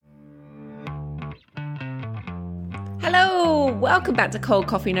Hello, welcome back to Cold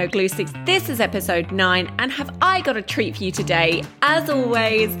Coffee No Glue Sticks. This is episode 9, and have I got a treat for you today? As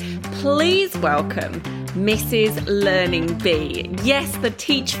always, please welcome Mrs. Learning Bee. Yes, the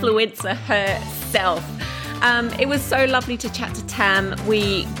teachfluencer herself. It was so lovely to chat to Tam.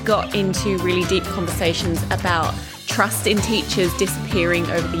 We got into really deep conversations about trust in teachers disappearing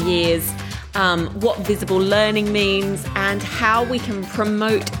over the years, what visible learning means, and how we can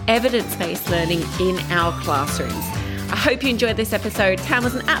promote evidence-based learning in our classrooms. I hope you enjoyed this episode. Tam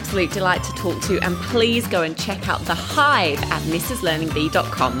was an absolute delight to talk to, and please go and check out the Hive at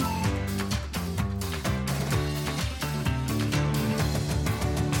mrslearningbee.com.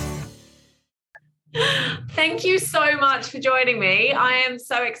 Thank you so much for joining me. I am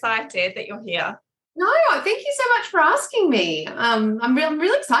so excited that you're here. No, thank you so much for asking me. I'm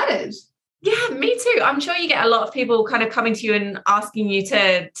really excited. Yeah, me too. I'm sure you get a lot of people kind of coming to you and asking you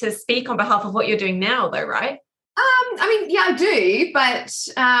to speak on behalf of what you're doing now, though, right? I do, but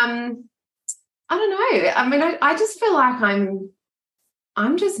I don't know. I just feel like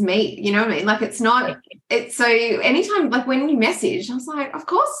I'm just me, you know what I mean? Like it's so anytime, like when you message, I was like, of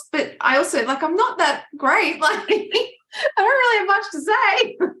course, but I also like, I'm not that great. Like I don't really have much to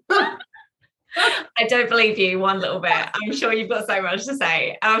say. I don't believe you one little bit. I'm sure you've got so much to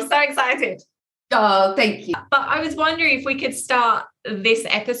say. I'm so excited. Oh, thank you. But I was wondering if we could start this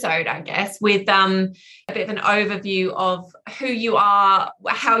episode, I guess, with a bit of an overview of who you are,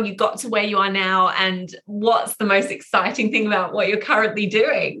 how you got to where you are now, and what's the most exciting thing about what you're currently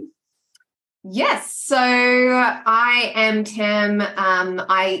doing. Yes, so I am Tam.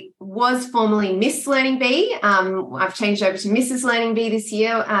 I was formerly Miss Learning Bee. I've changed over to Mrs. Learning Bee this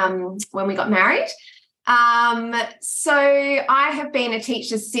year when we got married. So I have been a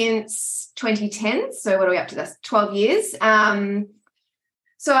teacher since 2010. So what are we up to? That's 12 years.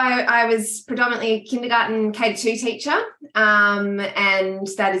 So I was predominantly a kindergarten K-2 teacher, and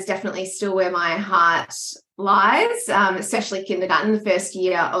that is definitely still where my heart lies, especially kindergarten, the first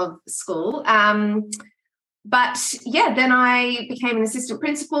year of school. But yeah, then I became an assistant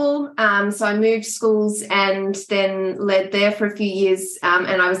principal. So I moved schools and then led there for a few years.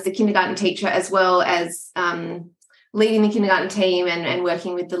 And I was the kindergarten teacher as well as leading the kindergarten team and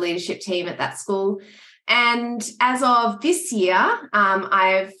working with the leadership team at that school. And as of this year,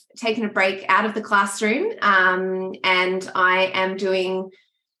 I've taken a break out of the classroom and I am doing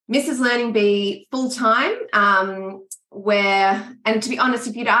Mrs. Learning Bee full-time, and to be honest,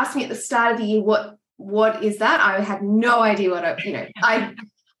 if you'd asked me at the start of the year, what is that? I had no idea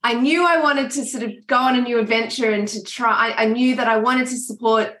I knew I wanted to sort of go on a new adventure and to try. I knew that I wanted to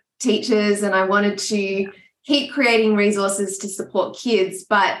support teachers and I wanted to keep creating resources to support kids,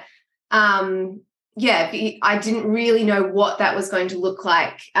 but I didn't really know what that was going to look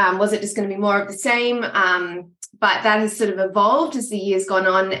like. Was it just going to be more of the same? But that has sort of evolved as the years gone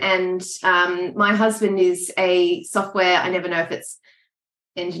on. And my husband is a software, I never know if it's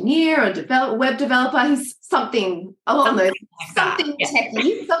engineer or web developer. He's something along those, something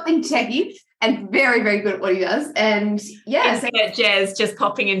techie, and very, very good at what he does. And yeah, Jez just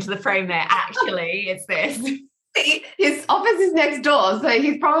popping into the frame there. Actually, it's this. His office is next door, so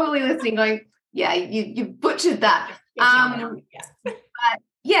he's probably listening, going, "Yeah, you butchered that." But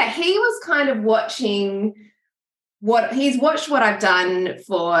yeah, he was kind of watching. He's watched what I've done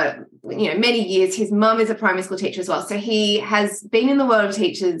for, many years. His mum is a primary school teacher as well. So he has been in the world of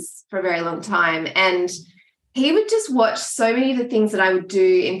teachers for a very long time. And he would just watch so many of the things that I would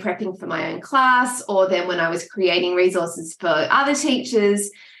do in prepping for my own class, or then when I was creating resources for other teachers.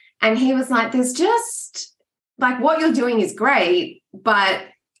 And he was like, there's just like, what you're doing is great, but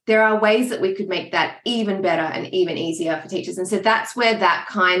there are ways that we could make that even better and even easier for teachers. And so that's where that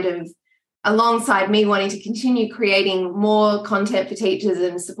kind of, alongside me wanting to continue creating more content for teachers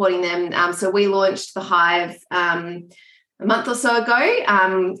and supporting them. So we launched the Hive a month or so ago.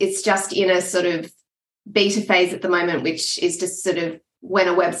 It's just in a sort of beta phase at the moment, which is just sort of when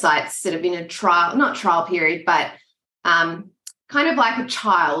a website's sort of in a not trial period, but kind of like a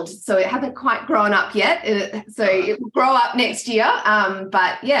child. So it hasn't quite grown up yet. So it will grow up next year.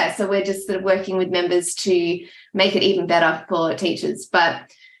 But yeah, so we're just sort of working with members to make it even better for teachers.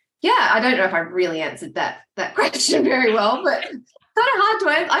 But yeah, I don't know if I really answered that question very well, but it's kind of hard to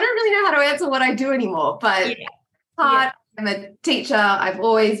answer. I don't really know how to answer what I do anymore, but I'm a teacher. I've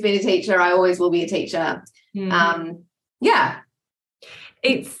always been a teacher. I always will be a teacher.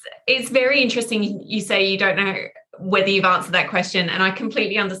 It's very interesting. You say you don't know whether you've answered that question, and I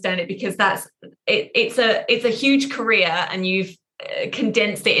completely understand it, because it's a huge career and you've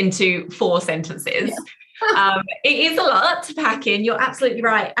condensed it into 4 sentences. It is a lot to pack in. You're absolutely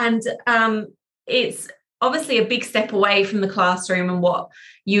right. And it's obviously a big step away from the classroom and what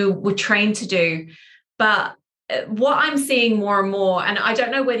you were trained to do. But what I'm seeing more and more, and I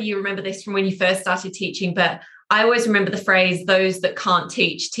don't know whether you remember this from when you first started teaching, but I always remember the phrase, those that can't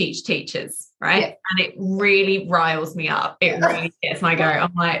teach, teach teachers, right? Yeah. And it really riles me up. It really gets my goat.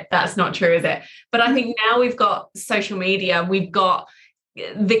 I'm like, that's not true, is it? But I think now we've got social media, we've got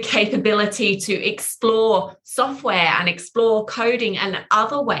the capability to explore software and explore coding and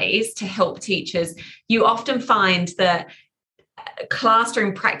other ways to help teachers. You often find that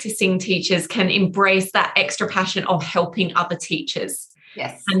classroom practicing teachers can embrace that extra passion of helping other teachers.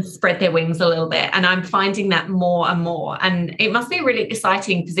 Yes. And spread their wings a little bit. And I'm finding that more and more. And it must be a really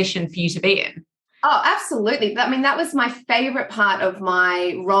exciting position for you to be in. Oh, absolutely. I mean, that was my favorite part of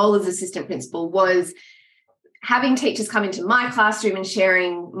my role as assistant principal, was having teachers come into my classroom and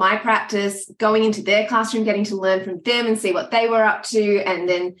sharing my practice, going into their classroom, getting to learn from them and see what they were up to, and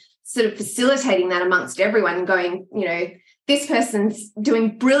then sort of facilitating that amongst everyone and going, you know, this person's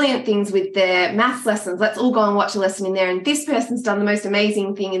doing brilliant things with their maths lessons. Let's all go and watch a lesson in there. And this person's done the most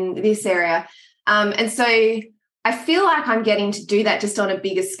amazing thing in this area. And so I feel like I'm getting to do that just on a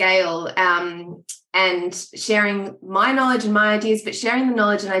bigger scale, and sharing my knowledge and my ideas, but sharing the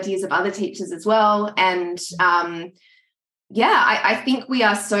knowledge and ideas of other teachers as well. And I think we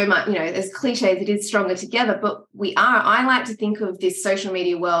are so much, you know, as cliche as it is, stronger together, but we are. I like to think of this social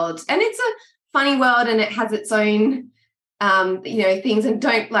media world, and it's a funny world and it has its own things, and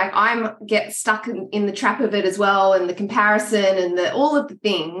I get stuck in the trap of it as well, and the comparison and all of the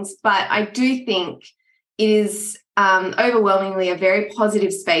things. But I do think it is overwhelmingly a very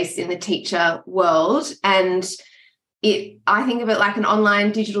positive space in the teacher world. And I think of it like an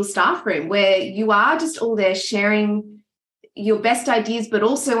online digital staff room where you are just all there sharing your best ideas, but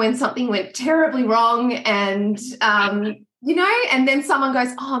also when something went terribly wrong and, and then someone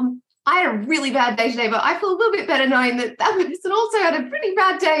goes, I had a really bad day today, but I feel a little bit better knowing that person also had a pretty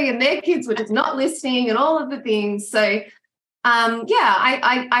bad day and their kids were just not listening and all of the things. So,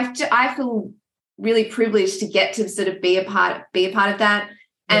 I feel really privileged to get to sort of be a part of that.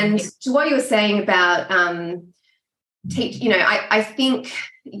 And to what you were saying about I think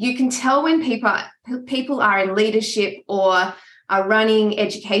you can tell when people are in leadership or are running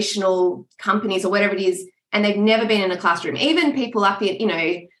educational companies or whatever it is, and they've never been in a classroom. Even people up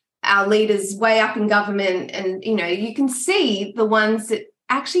in, our leaders way up in government, and, you can see the ones that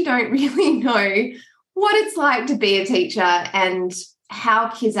actually don't really know what it's like to be a teacher and how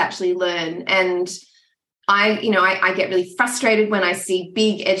kids actually learn. And I get really frustrated when I see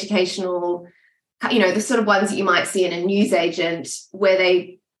big educational, the sort of ones that you might see in a newsagent where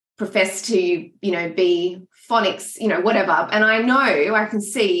they profess to, be phonics, whatever. And I can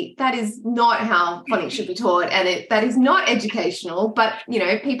see that is not how phonics should be taught, and that is not educational, but,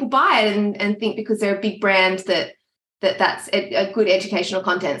 people buy it and think because they're a big brand that's a good educational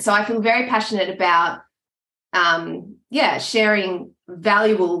content. So I feel very passionate about, sharing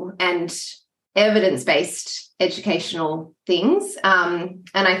valuable and evidence-based educational things. And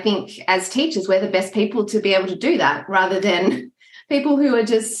I think as teachers, we're the best people to be able to do that, rather than people who are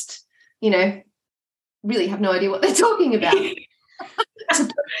just, really have no idea what they're talking about.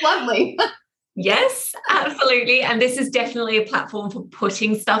 Lovely. Yes, absolutely. And this is definitely a platform for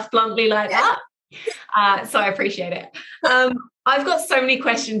putting stuff bluntly like that. So I appreciate it. I've got so many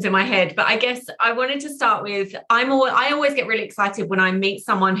questions in my head, but I guess I wanted to start with, I always get really excited when I meet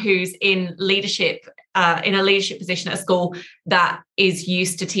someone who's in leadership, in a leadership position at a school that is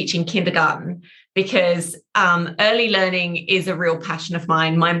used to teaching kindergarten, because early learning is a real passion of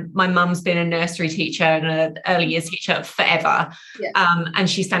mine. My mum's been a nursery teacher and an early years teacher forever, and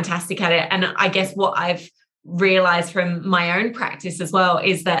she's fantastic at it. And I guess what I've realized from my own practice as well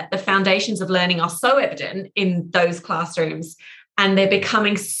is that the foundations of learning are so evident in those classrooms, and they're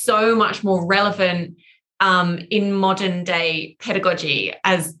becoming so much more relevant in modern day pedagogy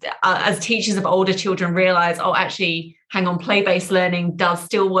as teachers of older children realize, actually, hang on, play-based learning does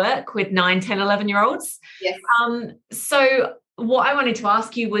still work with 9, 10, 11-year-olds. Yes. So what I wanted to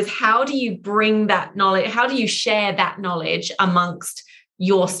ask you was, how do you bring that knowledge, how do you share that knowledge amongst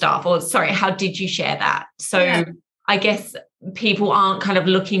your staff? Or how did you share that? So I guess people aren't kind of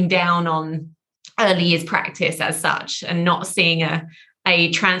looking down on early years practice as such and not seeing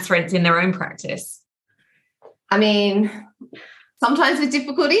a transference in their own practice. I mean, sometimes with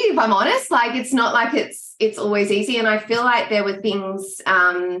difficulty, if I'm honest, it's not like it's always easy. And I feel like there were things,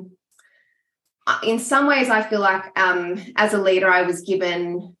 in some ways, I feel like as a leader, I was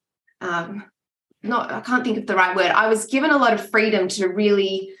given, I can't think of the right word. I was given a lot of freedom to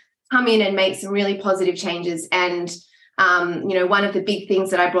really come in and make some really positive changes. And One of the big things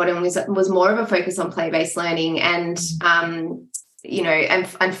that I brought in was more of a focus on play-based learning, and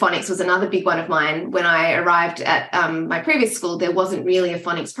and phonics was another big one of mine. When I arrived at my previous school, there wasn't really a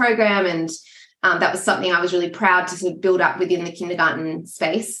phonics program, and that was something I was really proud to sort of build up within the kindergarten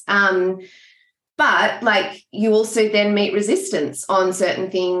space. But like, you also then meet resistance on certain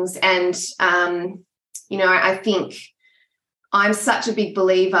things. And, I think I'm such a big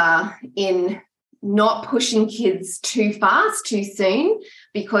believer in not pushing kids too fast, too soon,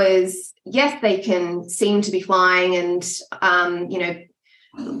 because yes, they can seem to be flying, and,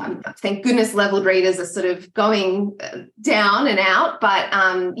 thank goodness leveled readers are sort of going down and out. But,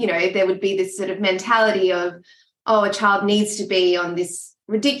 there would be this sort of mentality of, oh, a child needs to be on this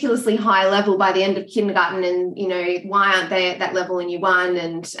ridiculously high level by the end of kindergarten, and why aren't they at that level in year one?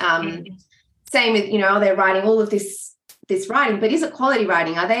 And same with they're writing all of this writing, but is it quality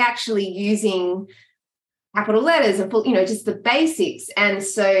writing? Are they actually using capital letters and just the basics? And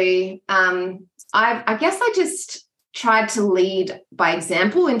so I guess I just tried to lead by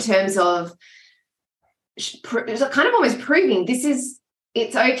example in terms of kind of almost proving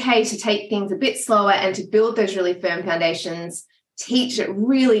it's okay to take things a bit slower and to build those really firm foundations, teach it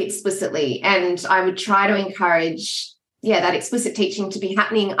really explicitly. And I would try to encourage, that explicit teaching to be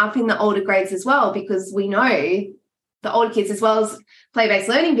happening up in the older grades as well, because we know the older kids, as well as play-based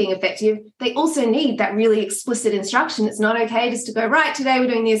learning being effective, they also need that really explicit instruction. It's not okay just to go, right, today we're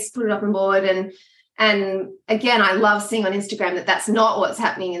doing this, put it up on board. And again, I love seeing on Instagram that that's not what's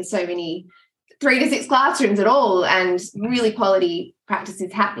happening in so many 3 to 6 classrooms at all, and really quality practice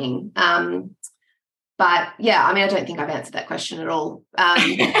is happening. But yeah, I don't think I've answered that question at all.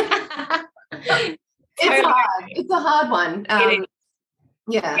 It's hard. It's a hard one.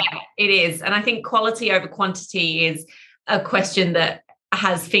 Yeah, it is. And I think quality over quantity is a question that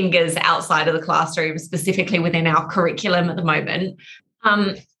has fingers outside of the classroom, specifically within our curriculum at the moment.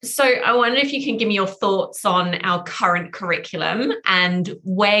 So I wonder if you can give me your thoughts on our current curriculum and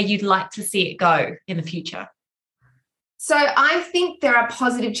where you'd like to see it go in the future. So I think there are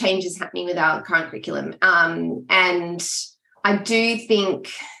positive changes happening with our current curriculum. And I do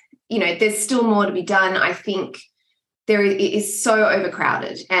think, there's still more to be done. I think it is so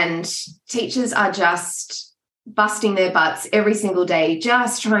overcrowded, and teachers are just busting their butts every single day,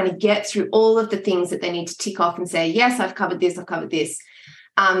 just trying to get through all of the things that they need to tick off and say, yes, I've covered this, I've covered this.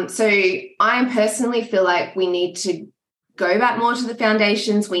 So I personally feel like we need to go back more to the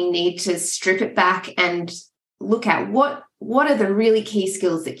foundations. We need to strip it back and look at what are the really key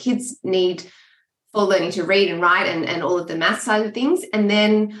skills that kids need for learning to read and write and all of the math side of things. And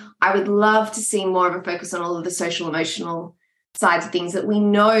then I would love to see more of a focus on all of the social emotional sides of things that we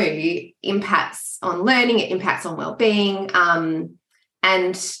know impacts on learning, it impacts on well-being.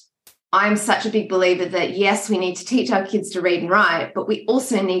 And I'm such a big believer that, yes, we need to teach our kids to read and write, but we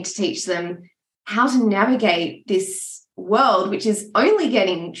also need to teach them how to navigate this world, which is only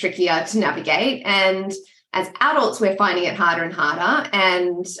getting trickier to navigate. And as adults, we're finding it harder and harder.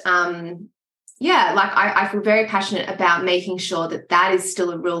 And I feel very passionate about making sure that is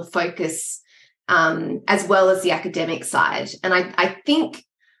still a real focus, as well as the academic side. And I think,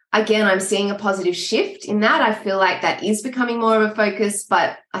 again, I'm seeing a positive shift in that. I feel like that is becoming more of a focus,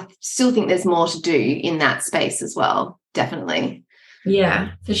 but I still think there's more to do in that space as well, definitely.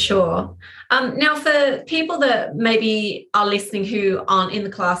 Yeah, for sure. Now, for people that maybe are listening who aren't in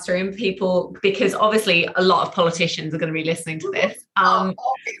the classroom, because obviously a lot of politicians are going to be listening to this.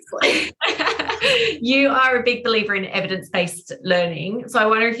 Obviously. You are a big believer in evidence-based learning. So I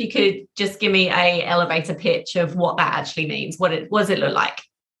wonder if you could just give me a elevator pitch of what that actually means. What does it look like?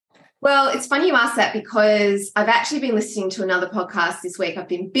 Well, it's funny you ask that, because I've actually been listening to another podcast this week. I've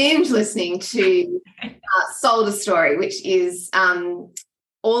been binge listening to Sold a Story, which is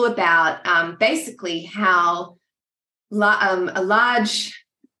all about basically how a large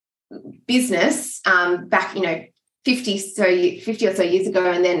business back, 50 or so years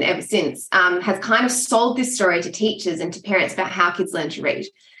ago, and then ever since, has kind of sold this story to teachers and to parents about how kids learn to read.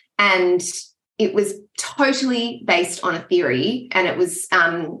 And it was totally based on a theory, and it was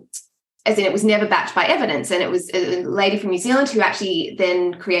it was never backed by evidence. And it was a lady from New Zealand who actually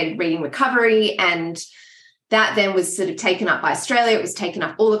then created Reading Recovery, and that then was sort of taken up by Australia. It was taken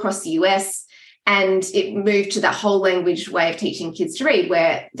up all across the US, and it moved to that whole language way of teaching kids to read,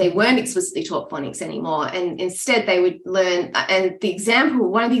 where they weren't explicitly taught phonics anymore, and instead they would learn. And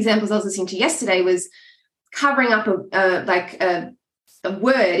one of the examples I was listening to yesterday was covering up a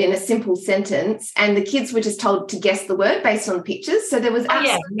word in a simple sentence, and the kids were just told to guess the word based on the pictures. So there was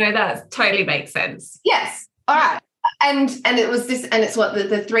that totally makes sense. Yes. All right. And it was this, and it's what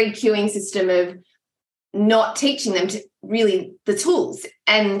the 3 cueing system of not teaching them to really the tools.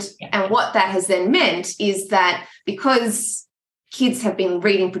 And what that has then meant is that because kids have been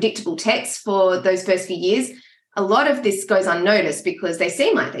reading predictable text for those first few years, a lot of this goes unnoticed because they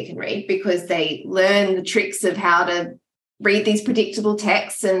seem like they can read, because they learn the tricks of how to read these predictable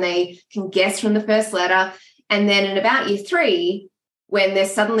texts and they can guess from the first letter. And then in about year 3, when they're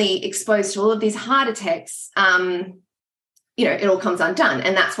suddenly exposed to all of these harder texts, it all comes undone.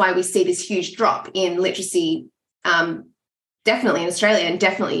 And that's why we see this huge drop in literacy, definitely in Australia and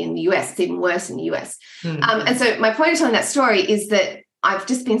definitely in the US. It's even worse in the US. Mm-hmm. And so my point of telling that story is that I've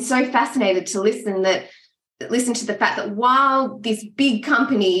just been so fascinated to listen to the fact that while this big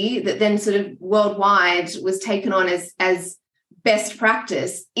company that then sort of worldwide was taken on as best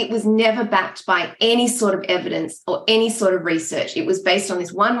practice, it was never backed by any sort of evidence or any sort of research. It was based on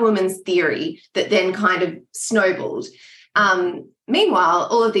this one woman's theory that then kind of snowballed. Meanwhile,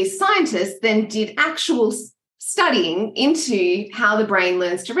 all of these scientists then did actual studying into how the brain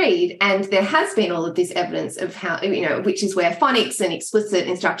learns to read, and there has been all of this evidence of how, which is where phonics and explicit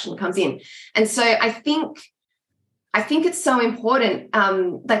instruction comes in. And so I think it's so important.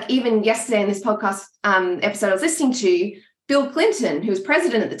 Like even yesterday in this podcast episode I was listening to, Bill Clinton, who was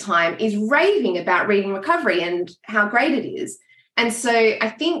president at the time, is raving about reading recovery and how great it is. And so I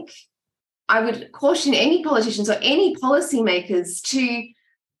think I would caution any politicians or any policymakers to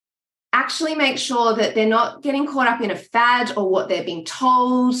actually make sure that they're not getting caught up in a fad or what they're being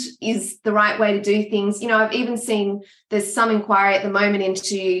told is the right way to do things. I've even seen there's some inquiry at the moment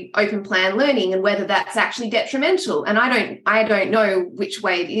into open plan learning and whether that's actually detrimental. And I don't know which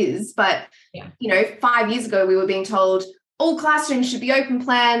way it is, but 5 years ago we were being told all classrooms should be open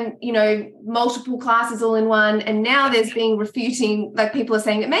plan, multiple classes all in one. And now there's being refuting, like people are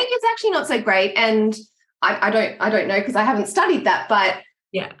saying that maybe it's actually not so great. And I don't know because I haven't studied that, but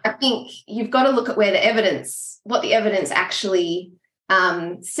I think you've got to look at what the evidence actually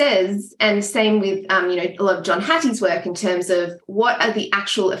says, and same with a lot of John Hattie's work in terms of what are the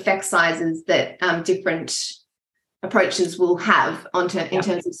actual effect sizes that different approaches will have in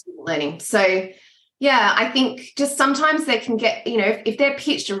terms of student learning. So I think just sometimes they can get, if they're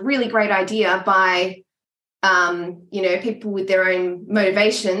pitched a really great idea by people with their own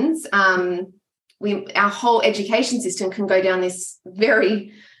motivations, our whole education system can go down this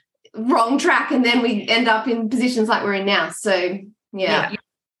very wrong track, and then we end up in positions like we're in now. So, yeah.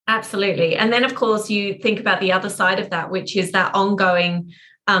 Absolutely. And then, of course, you think about the other side of that, which is that ongoing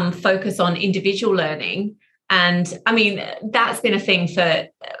focus on individual learning. And, I mean, that's been a thing for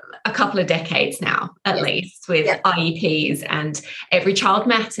a couple of decades now, at least, with IEPs and Every Child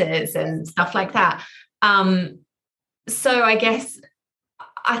Matters and stuff like that. So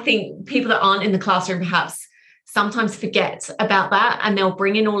I think people that aren't in the classroom perhaps sometimes forget about that, and they'll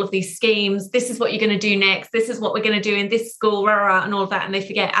bring in all of these schemes. This is what you're going to do next. This is what we're going to do in this school, and all of that. And they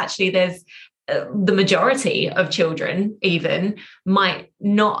forget actually there's the majority of children even might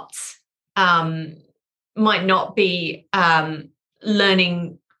not be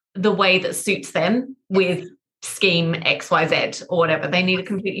learning the way that suits them with scheme XYZ or whatever. They need a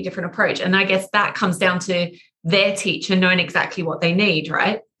completely different approach. And I guess that comes down to their teacher knowing exactly what they need,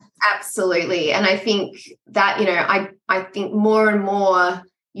 right? Absolutely. And I think that, I think more and more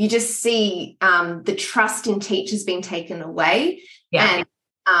you just see the trust in teachers being taken away. Yeah.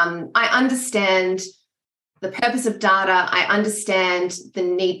 And I understand the purpose of data. I understand the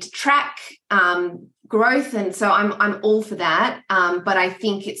need to track growth. And so I'm all for that. But I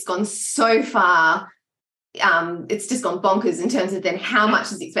think it's gone so far. It's just gone bonkers in terms of then how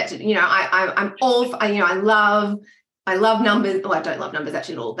much is expected. I'm all for, I love numbers. Well, I don't love numbers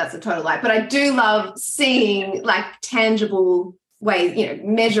actually at all. That's a total lie. But I do love seeing like tangible ways,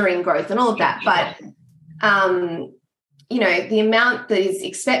 measuring growth and all of that. But, the amount that is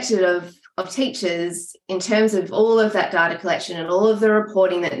expected of teachers in terms of all of that data collection and all of the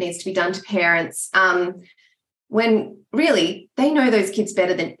reporting that needs to be done to parents, when really they know those kids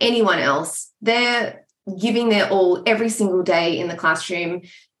better than anyone else. They're giving their all every single day in the classroom.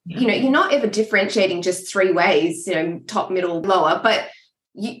 You're not ever differentiating just 3 ways, top, middle, lower, but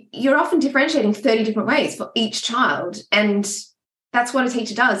you're often differentiating 30 different ways for each child. And that's what a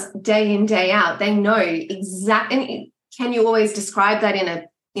teacher does day in, day out. They know exactly. And can you always describe that in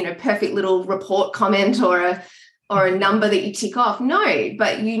a perfect little report comment or a number that you tick off? No,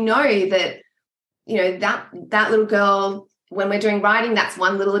 but that, that little girl, when we're doing writing, that's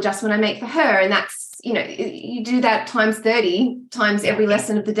one little adjustment I make for her. And that's, you do that times 30 times every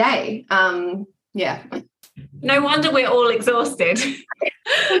lesson of the day. No wonder we're all exhausted.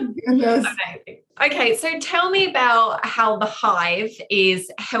 Goodness. Okay, so tell me about how the Hive is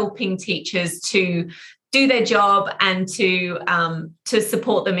helping teachers to do their job and to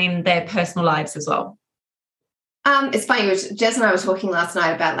support them in their personal lives as well. It's funny, Jez and I were talking last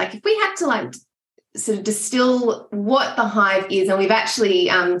night about, like, if we had to, like, sort of distill what the Hive is, and we've actually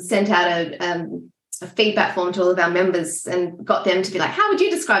sent out a feedback form to all of our members and got them to be like, how would you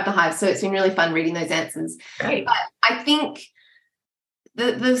describe the Hive? So it's been really fun reading those answers. Great. But I think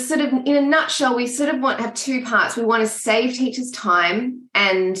the sort of, in a nutshell, we sort of have two parts. We want to save teachers time,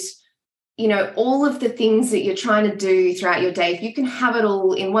 and all of the things that you're trying to do throughout your day, if you can have it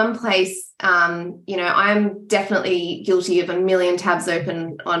all in one place. I'm definitely guilty of a million tabs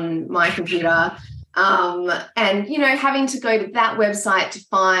open on my computer, and having to go to that website to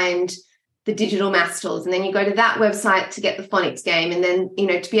find the digital maths tools, and then you go to that website to get the phonics game, and then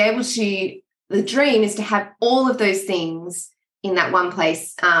to be able to, the dream is to have all of those things in that one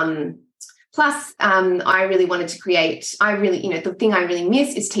place. Plus, I really wanted to create, the thing I really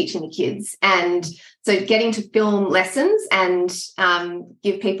miss is teaching the kids. And so getting to film lessons and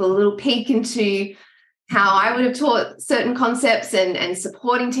give people a little peek into how I would have taught certain concepts, and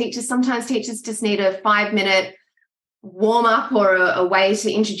supporting teachers. Sometimes teachers just need a 5-minute warm up or a way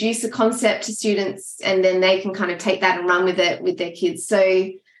to introduce a concept to students, and then they can kind of take that and run with it with their kids. So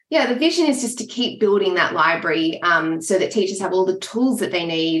yeah, the vision is just to keep building that library so that teachers have all the tools that they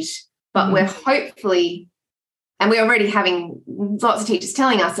need. But we're hopefully, and we're already having lots of teachers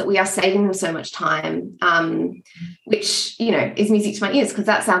telling us that we are saving them so much time, which, is music to my ears, because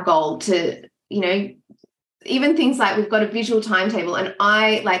that's our goal to, even things like we've got a visual timetable, and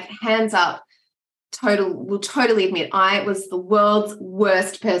I, like, hands up, will totally admit I was the world's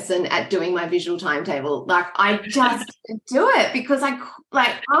worst person at doing my visual timetable. Like, I just didn't do it because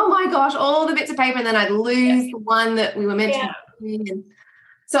oh my gosh, all the bits of paper, and then I'd lose the one that we were meant to be doing.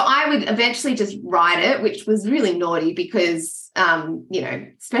 So I would eventually just write it, which was really naughty because,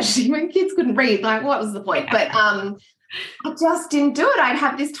 especially when kids couldn't read, like, what was the point? But I just didn't do it. I'd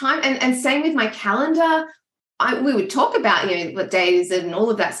have this time. And same with my calendar. We would talk about, what days and all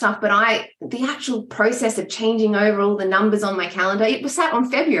of that stuff, but the actual process of changing over all the numbers on my calendar, it was sat on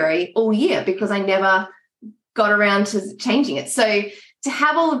February all year because I never got around to changing it. So to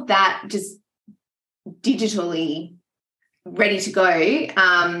have all of that just digitally ready to go,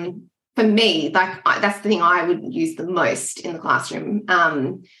 for me, that's the thing I would use the most in the classroom,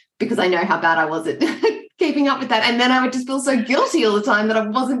 because I know how bad I was at keeping up with that. And then I would just feel so guilty all the time that I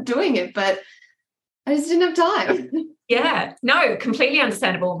wasn't doing it, but I just didn't have time. Yeah, no, completely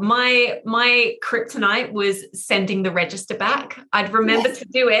understandable. My kryptonite was sending the register back. I'd remember to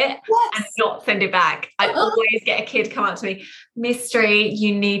do it and not send it back. I'd always get a kid come up to me, Mystery,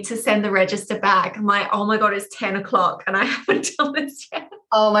 you need to send the register back. I'm like, oh my God, it's 10 o'clock and I haven't done this yet.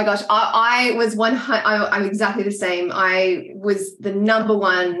 Oh my gosh, I was I'm exactly the same. I was the number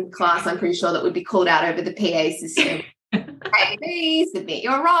one class, I'm pretty sure, that would be called out over the PA system. KB, submit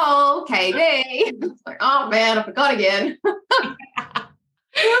your role, KB. It's like, oh man, I forgot again.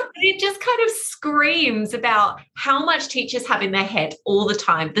 It just kind of screams about how much teachers have in their head all the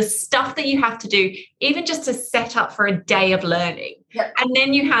time, the stuff that you have to do, even just to set up for a day of learning. Yep. And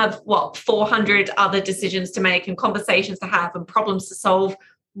then you have, 400 other decisions to make and conversations to have and problems to solve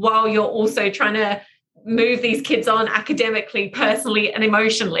while you're also trying to move these kids on academically, personally, and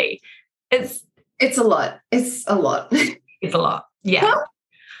emotionally. It's a lot. It's a lot. It's a lot. Yeah.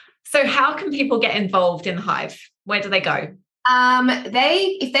 So how can people get involved in the Hive? Where do they go?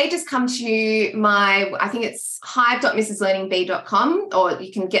 If they just come to I think it's hive.mrslearningb.com, or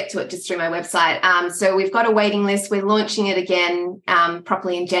you can get to it just through my website. So we've got a waiting list. We're launching it again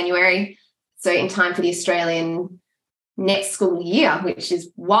properly in January. So in time for the Australian next school year, which is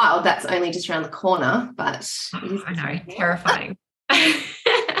wild. That's only just around the corner, but I know, terrifying.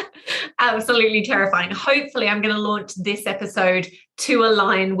 Absolutely terrifying. Hopefully I'm going to launch this episode to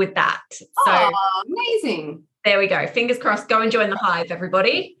align with that. So amazing. There we go. Fingers crossed. Go and join the Hive,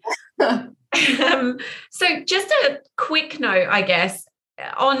 everybody. So just a quick note, I guess,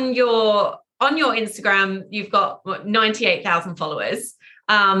 on your Instagram, you've got 98,000 followers.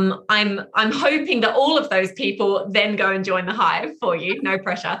 I'm hoping that all of those people then go and join the Hive for you. No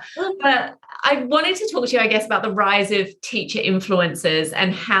pressure. But I wanted to talk to you, I guess, about the rise of teacher influencers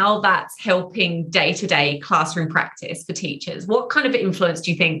and how that's helping day-to-day classroom practice for teachers. What kind of influence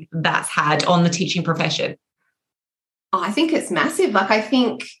do you think that's had on the teaching profession? Oh, I think it's massive. Like, I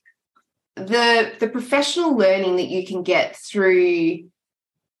think the professional learning that you can get through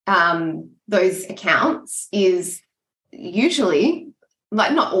those accounts is usually,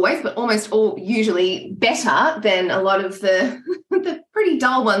 like, not always, but almost all usually better than a lot of the the pretty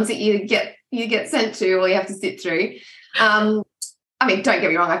dull ones that you get sent to or you have to sit through. I mean, don't get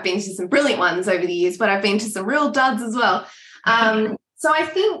me wrong, I've been to some brilliant ones over the years, but I've been to some real duds as well. So I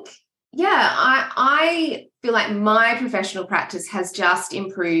think, I feel like my professional practice has just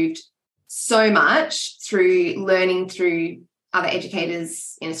improved so much through learning through other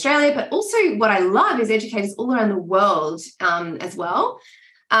educators in Australia, but also what I love is educators all around the world as well.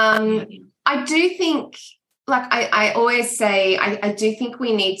 I do think, like I always say, I do think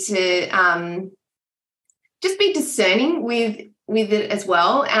we need to just be discerning with it as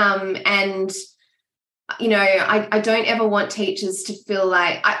well. And, you know, I don't ever want teachers to feel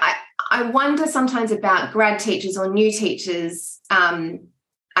like, I wonder sometimes about grad teachers or new teachers.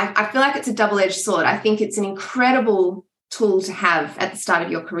 I feel like it's a double-edged sword. I think it's an incredible tool to have at the start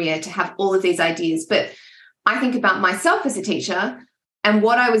of your career, to have all of these ideas. But I think about myself as a teacher and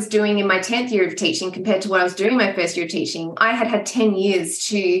what I was doing in my 10th year of teaching compared to what I was doing in my first year of teaching. I had 10 years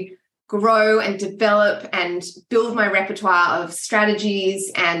to grow and develop and build my repertoire of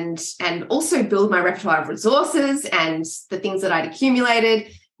strategies and also build my repertoire of resources and the things that I'd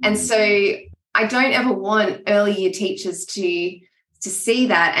accumulated. And so I don't ever want early year teachers to see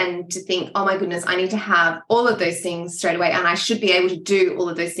that and to think, oh my goodness, I need to have all of those things straight away and I should be able to do all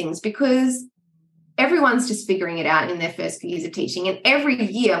of those things, because everyone's just figuring it out in their first few years of teaching. And every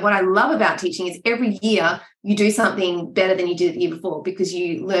year, what I love about teaching is every year you do something better than you did the year before, because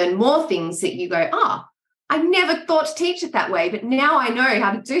you learn more things that you go, I never thought to teach it that way, but now I know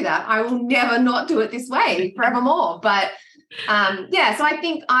how to do that. I will never not do it this way forevermore. But so I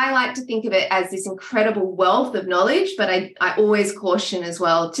think I like to think of it as this incredible wealth of knowledge, but I always caution as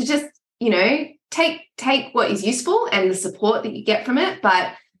well to just, you know, take what is useful and the support that you get from it,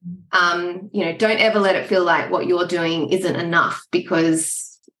 but you know, don't ever let it feel like what you're doing isn't enough,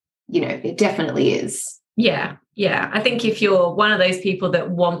 because, you know, it definitely is. Yeah. I think if you're one of those people that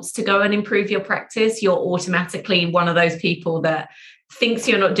wants to go and improve your practice, you're automatically one of those people that thinks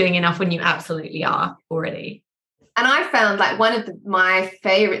you're not doing enough when you absolutely are already. And I found like one of my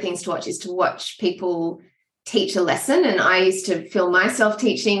favorite things to watch is to watch people teach a lesson. And I used to film myself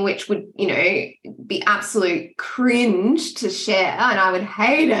teaching, which would, you know, be absolute cringe to share, and I would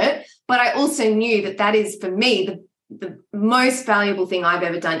hate it. But I also knew that is, for me, the most valuable thing I've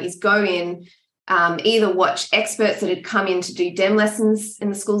ever done is go in, either watch experts that had come in to do DEM lessons in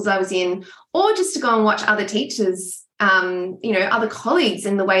the schools I was in, or just to go and watch other teachers, you know, other colleagues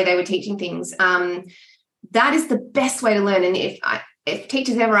in the way they were teaching things. That is the best way to learn. And if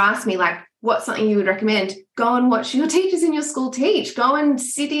teachers ever ask me, like, what's something you would recommend, go and watch your teachers in your school teach, go and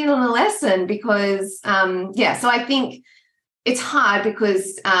sit in on a lesson, because, so I think it's hard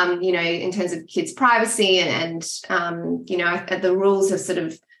because, you know, in terms of kids' privacy and you know, the rules have sort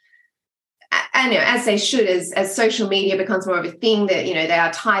of, and, you know, as they should, as social media becomes more of a thing, that, you know, they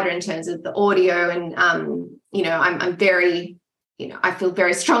are tighter in terms of the audio. And, you know, I'm very, you know, I feel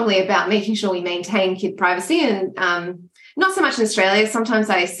very strongly about making sure we maintain kid privacy, and not so much in Australia. Sometimes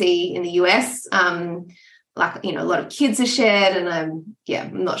I see in the US, like, you know, a lot of kids are shared, and I'm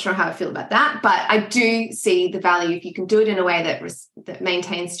not sure how I feel about that. But I do see the value, if you can do it in a way that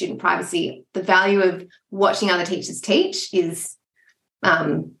maintains student privacy. The value of watching other teachers teach is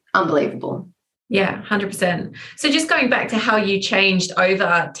unbelievable. Yeah, 100%. So just going back to how you changed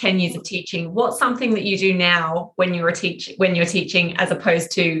over 10 years of teaching, what's something that you do now when you're teaching as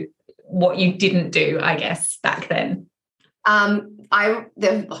opposed to what you didn't do, I guess, back then?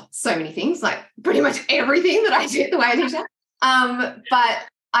 There are so many things, like pretty much everything that I do the way I teach. But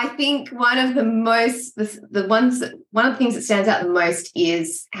I think one of the things that stands out the most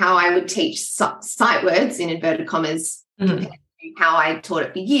is how I would teach sight words in inverted commas compared to how I taught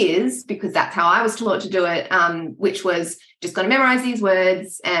it for years, because that's how I was taught to do it, which was just going to memorize these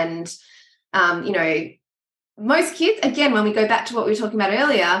words. And, you know, most kids, again, when we go back to what we were talking about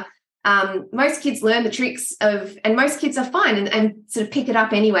earlier, most kids learn the tricks and most kids are fine and sort of pick it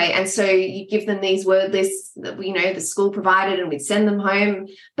up anyway. And so you give them these word lists that, you know, the school provided, and we'd send them home.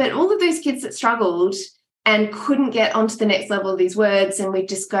 But all of those kids that struggled and couldn't get onto the next level of these words, and we'd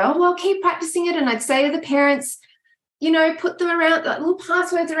just go, oh, well, keep practicing it. And I'd say to the parents, you know, put them around, like little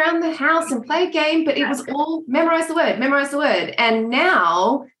passwords around the house and play a game, but it was all memorize the word. And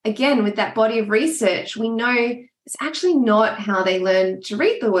now, again, with that body of research, we know it's actually not how they learn to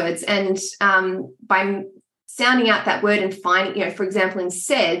read the words. And by sounding out that word and finding, you know, for example, in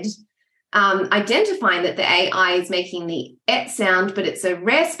said, identifying that the AI is making the et sound, but it's a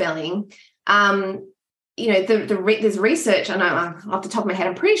rare spelling, you know, there's research, I know off the top of my head,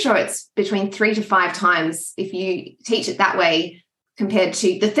 I'm pretty sure it's between 3 to 5 times if you teach it that way compared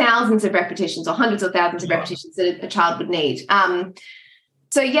to the thousands of repetitions or hundreds of thousands of repetitions that a child would need.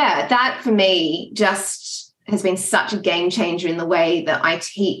 So, yeah, that for me just has been such a game changer in the way that I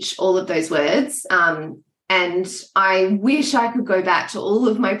teach all of those words. And I wish I could go back to all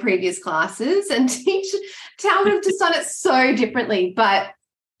of my previous classes and I would have just done it so differently. But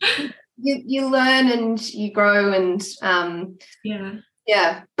you learn and you grow, and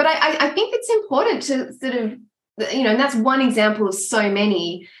But I think it's important to sort of, and that's one example of so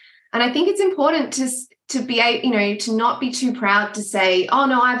many. And I think it's important to be, to not be too proud to say, oh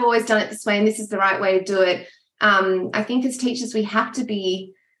no, I've always done it this way and this is the right way to do it. I think as teachers, we have to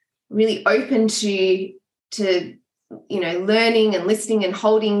be really open to learning and listening and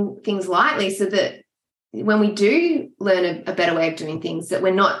holding things lightly, so that when we do learn a better way of doing things, that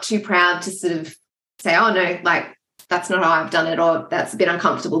we're not too proud to sort of say, oh no, like that's not how I've done it, or that's a bit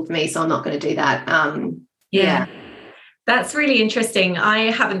uncomfortable for me, so I'm not going to do that. That's really interesting.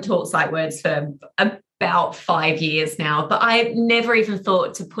 I haven't taught sight words for about 5 years now, but I've never even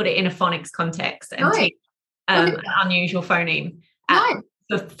thought to put it in a phonics context and teach an unusual phoneme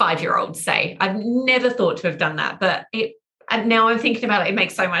for 5-year-olds, say. I've never thought to have done that, but and now I'm thinking about it, it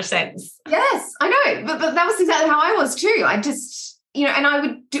makes so much sense. Yes, I know, but that was exactly how I was too. I just, and I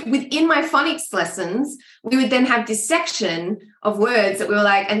would do, within my phonics lessons, we would then have this section of words that we were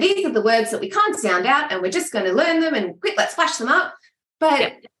like, and these are the words that we can't sound out, and we're just going to learn them and quick, let's flash them up.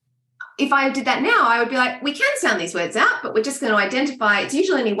 But if I did that now, I would be like, we can sound these words out, but we're just going to identify, it's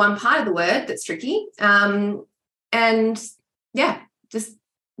usually only one part of the word that's tricky. Just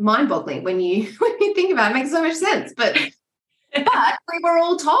mind-boggling when you think about it. It makes so much sense. But we were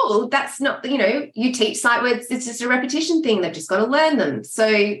all told that's not, you teach sight words, it's just a repetition thing. They've just got to learn them. So,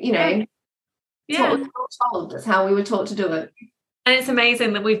 that's what we were all told. That's how we were taught to do it. And it's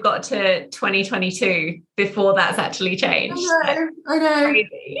amazing that we've got to 2022 before that's actually changed. I know.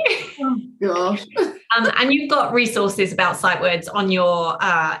 Crazy. Oh, gosh. And you've got resources about sight words on your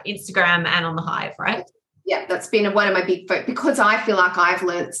Instagram and on the Hive, right? Yeah, that's been one of my big focus, because I feel like I've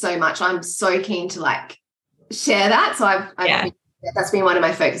learned so much. I'm so keen to share that. So that's been one of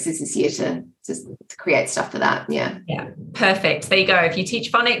my focuses this year to create stuff for that. Yeah. Perfect. There you go. If you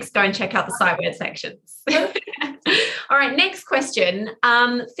teach phonics, go and check out the sight word sections. All right, next question.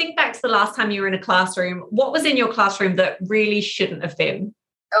 Think back to the last time you were in a classroom. What was in your classroom that really shouldn't have been?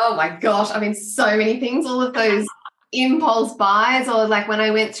 Oh my gosh, I mean, so many things. All of those impulse buys, or when I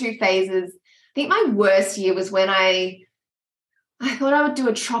went through phases. I think my worst year was when I thought I would do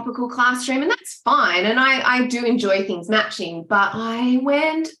a tropical classroom, and that's fine. And I do enjoy things matching, but I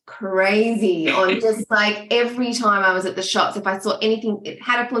went crazy on just every time I was at the shops, if I saw anything, it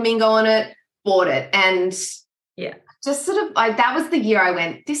had a flamingo on it, bought it. And just sort of that was the year I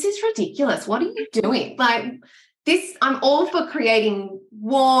went, this is ridiculous. What are you doing? This, I'm all for creating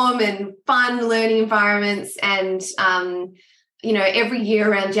warm and fun learning environments. And, every year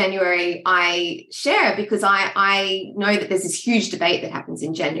around January I share, because I know that there's this huge debate that happens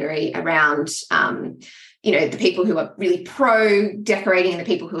in January around, the people who are really pro decorating and the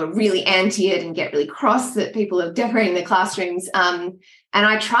people who are really anti it and get really cross that people are decorating their classrooms. And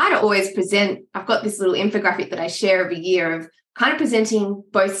I try to always present, I've got this little infographic that I share every year of kind of presenting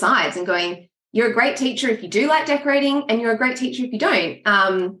both sides and going, you're a great teacher if you do like decorating, and you're a great teacher if you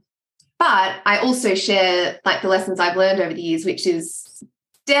don't. But I also share the lessons I've learned over the years, which is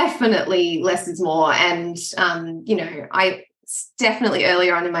definitely less is more. And, I definitely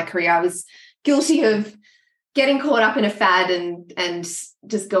earlier on in my career, I was guilty of getting caught up in a fad and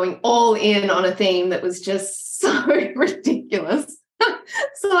just going all in on a theme that was just so ridiculous.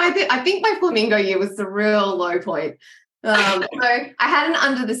 So I think my flamingo year was the real low point. So I had an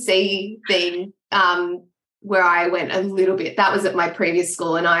under the sea thing where I went a little bit. That was at my previous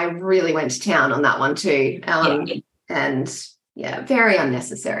school, and I really went to town on that one too. And very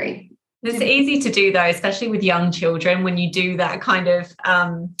unnecessary. It's easy to do though, especially with young children, when you do that kind of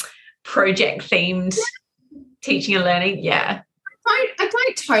project themed teaching and learning. Yeah. I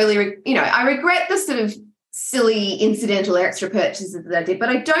don't totally, I regret the sort of silly incidental extra purchases that I did, but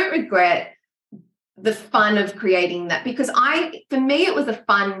I don't regret the fun of creating that, because for me, it was a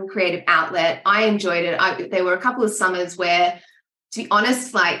fun creative outlet. I enjoyed it. There were a couple of summers where, to be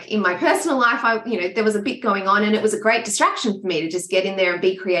honest, in my personal life, there was a bit going on, and it was a great distraction for me to just get in there and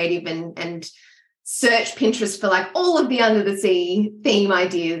be creative and search Pinterest for all of the under the sea theme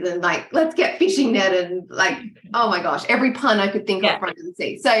ideas and let's get fishing net and oh my gosh, every pun I could think of for under the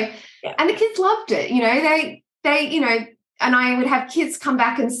sea. So, and the kids loved it. They and I would have kids come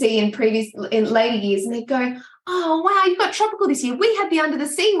back and see in later years, and they'd go, oh, wow, you got tropical this year. We had the under the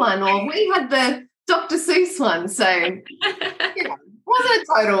sea one, or we had the Dr. Seuss one. So, it wasn't a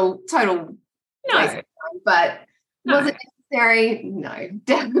total no, waste of time, but was it necessary? No,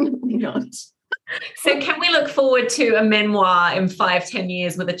 definitely not. So can we look forward to a memoir in 5-10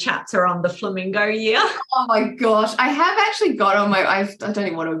 years with a chapter on the flamingo year? Oh my gosh. I have actually got on I don't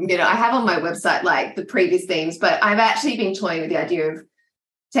even want to admit it. I have on my website like the previous themes, but I've actually been toying with the idea of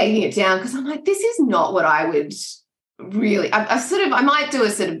taking it down because I'm like, this is not what I would really, I might do a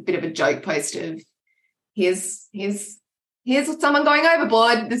sort of bit of a joke post of here's someone going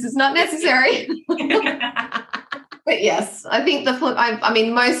overboard. This is not necessary. But yes, I think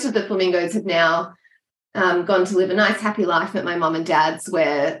most of the flamingos have now gone to live a nice, happy life at my mum and dad's,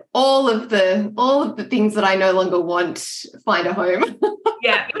 where all of the things that I no longer want find a home.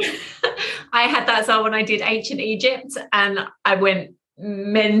 Yeah, I had that as well when I did ancient Egypt, and I went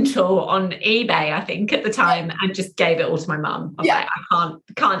mental on eBay, I think, at the time, and just gave it all to my mum. I was like, I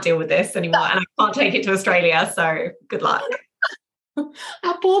can't deal with this anymore, and I can't take it to Australia. So good luck.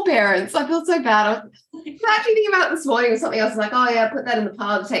 Our poor parents. I feel so bad. I was actually thinking about it this morning or something else. Like, oh yeah, put that in the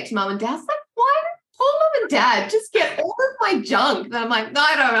pile to take to mum and dad. I was like, why did poor mum and dad just get all of my junk? And I'm like, no,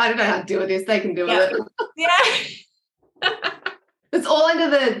 I don't know how to deal with this. They can deal with it. Yeah. It's all under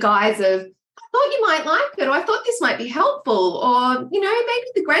the guise of, I thought you might like it, or I thought this might be helpful, or, maybe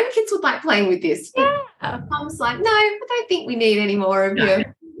the grandkids would like playing with this. Yeah. Mum's like, no, I don't think we need any more of your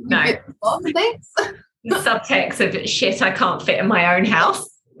thanks. The subtext of shit I can't fit in my own house.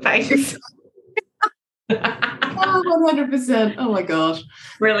 Thanks. 100%. Oh my gosh.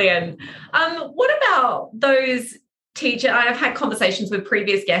 Brilliant. What about those teachers? I've had conversations with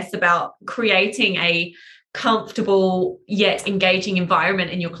previous guests about creating a comfortable yet engaging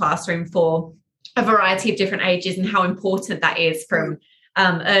environment in your classroom for a variety of different ages, and how important that is from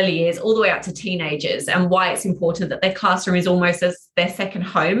early years all the way up to teenagers, and why it's important that their classroom is almost as their second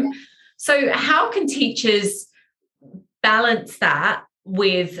home. So how can teachers balance that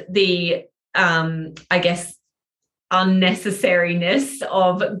with the, unnecessariness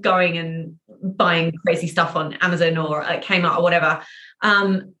of going and buying crazy stuff on Amazon or at Kmart or whatever,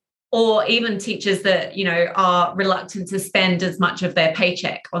 or even teachers that, are reluctant to spend as much of their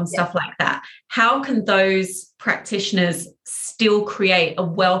paycheck on stuff like that? How can those practitioners still create a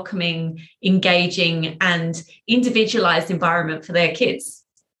welcoming, engaging, and individualized environment for their kids?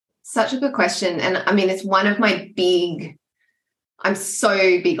 Such a good question. And I mean, it's one of my I'm so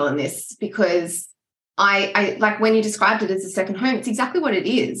big on this, because I like when you described it as a second home, it's exactly what it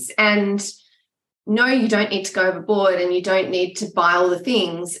is. And no, you don't need to go overboard, and you don't need to buy all the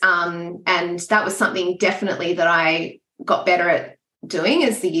things. And that was something definitely that I got better at doing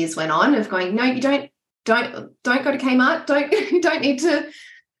as the years went on, of going, no, you don't go to Kmart. You don't need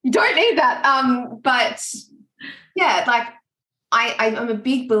that. But yeah, like, I'm a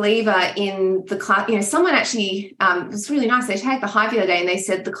big believer in the class. Someone actually, it was really nice. They tagged the Hive the other day, and they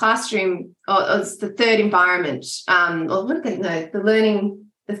said the classroom was the third environment. Or what did they know?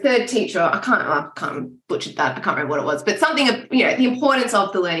 The third teacher. I can't butcher that. I can't remember what it was, but something of, the importance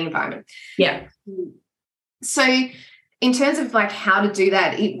of the learning environment. Yeah. So in terms of like how to do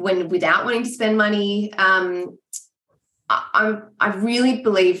that without wanting to spend money, I really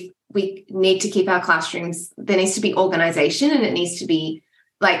believe we need to keep our classrooms. There needs to be organization, and it needs to be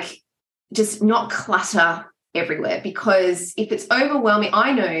like just not clutter everywhere, because if it's overwhelming,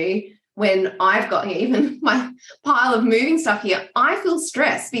 I know when I've got even my pile of moving stuff here, I feel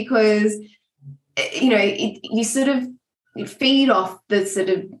stressed because, you sort of feed off the sort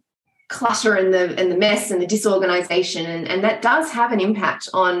of clutter and the mess and the disorganization. And that does have an impact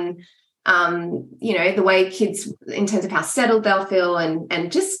on the way kids, in terms of how settled they'll feel,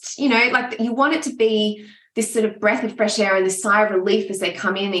 and just, like you want it to be this sort of breath of fresh air and this sigh of relief as they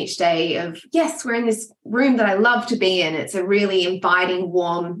come in each day of, yes, we're in this room that I love to be in. It's a really inviting,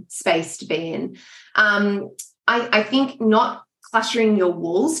 warm space to be in. I think not cluttering your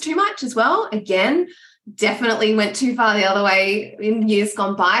walls too much as well. Again, definitely went too far the other way in years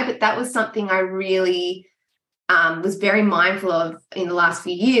gone by, but that was something I really was very mindful of in the last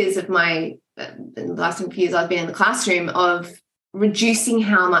few years of in the last few years I've been in the classroom, of reducing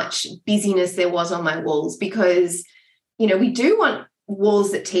how much busyness there was on my walls, because, we do want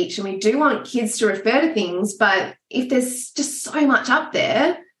walls that teach, and we do want kids to refer to things, but if there's just so much up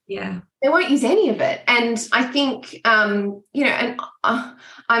there, they won't use any of it. And I think, and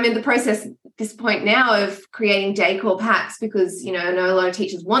I'm in the process at this point now of creating decor packs, because, I know a lot of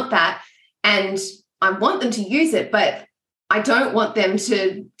teachers want that, and I want them to use it, but I don't want them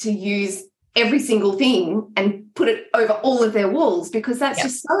to use every single thing and put it over all of their walls, because that's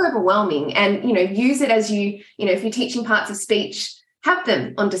just so overwhelming. And, use it as if you're teaching parts of speech, have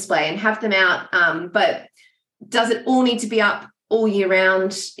them on display and have them out. But does it all need to be up all year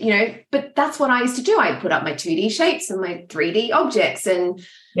round, but that's what I used to do. I'd put up my 2D shapes and my 3D objects and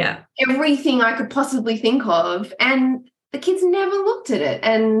everything I could possibly think of. And the kids never looked at it.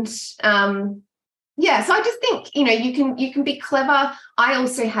 And so I just think, you can be clever. I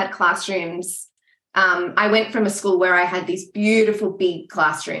also had classrooms. I went from a school where I had these beautiful big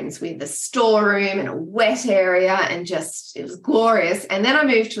classrooms with a storeroom and a wet area and it was glorious. And then I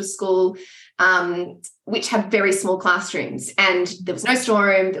moved to a school which had very small classrooms, and there was no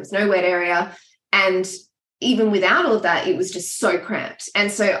storeroom, there was no wet area. And even without all of that, it was just so cramped.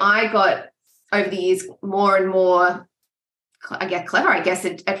 And so I got, over the years, more and more, clever,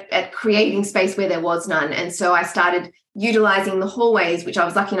 at creating space where there was none. And so I started utilizing the hallways, which I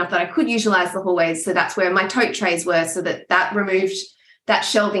was lucky enough that I could utilize the hallways. So that's where my tote trays were, so that removed that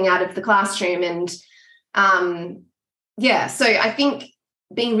shelving out of the classroom. And so I think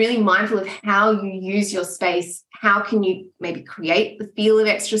being really mindful of how you use your space, how can you maybe create the feel of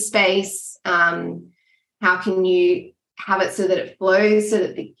extra space? How can you have it so that it flows, so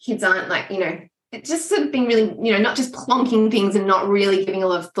that the kids aren't it's just sort of being really, not just plonking things and not really giving a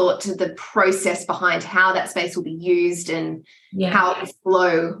lot of thought to the process behind how that space will be used and how it will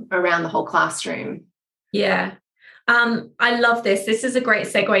flow around the whole classroom. Yeah. I love this. This is a great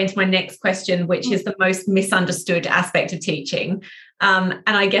segue into my next question, which is the most misunderstood aspect of teaching. And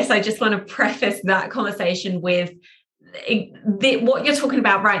I guess I just want to preface that conversation with what you're talking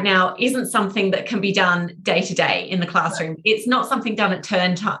about right now isn't something that can be done day to day in the classroom. It's not something done at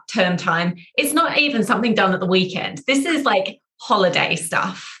term time. It's not even something done at the weekend. This is like holiday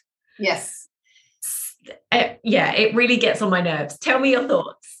stuff. Yes. It really gets on my nerves. Tell me your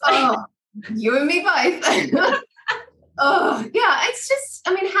thoughts. Oh, you and me both. It's just,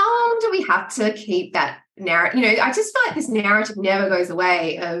 how long do we have to keep that narrative? I just feel like this narrative never goes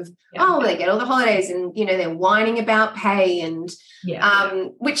away of, they get all the holidays and, they're whining about pay and,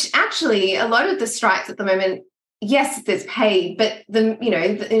 which actually a lot of the strikes at the moment, yes, there's pay, but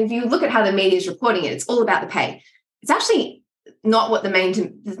if you look at how the media is reporting it, it's all about the pay. It's actually not what the main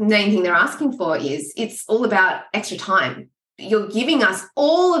thing they're asking for is. It's all about extra time. You're giving us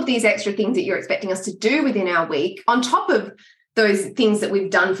all of these extra things that you're expecting us to do within our week on top of those things that we've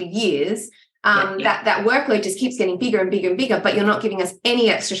done for years. That workload just keeps getting bigger and bigger and bigger, but you're not giving us any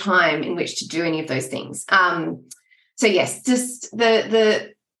extra time in which to do any of those things. So yes, just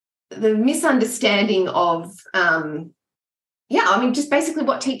the misunderstanding of just basically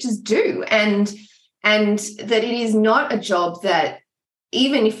what teachers do, and that it is not a job that,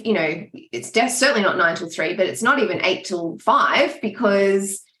 even if, it's certainly not 9 till 3, but it's not even 8 till 5,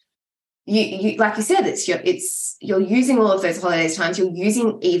 because you like you said, you're using all of those holidays times, you're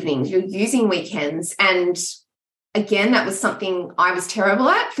using evenings, you're using weekends. And again, that was something I was terrible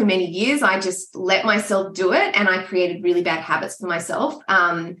at for many years. I just let myself do it, and I created really bad habits for myself.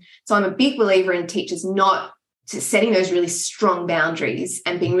 So I'm a big believer in teachers not setting those really strong boundaries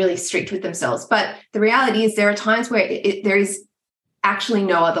and being really strict with themselves. But the reality is there are times where there is actually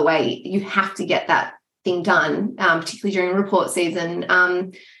no other way. You have to get that thing done, particularly during report season.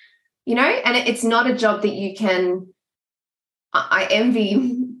 And it's not a job that you can, I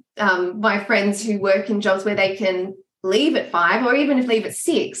envy my friends who work in jobs where they can leave at 5 or even if leave at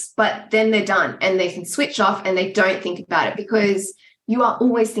 6, but then they're done and they can switch off and they don't think about it, because you are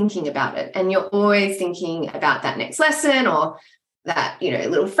always thinking about it, and you're always thinking about that next lesson or that,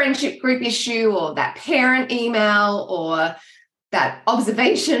 little friendship group issue or that parent email or that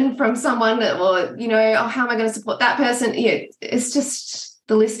observation from someone, or, how am I going to support that person? It's just,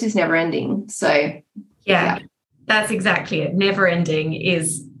 the list is never ending. So, that's exactly it. Never ending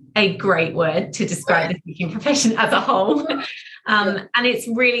is a great word to describe the teaching profession as a whole. And it's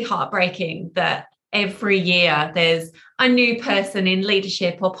really heartbreaking that every year there's a new person in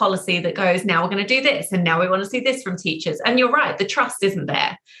leadership or policy that goes, now we're going to do this, and now we want to see this from teachers. And you're right, the trust isn't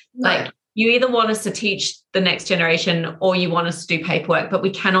there. No. Like, you either want us to teach the next generation or you want us to do paperwork, but we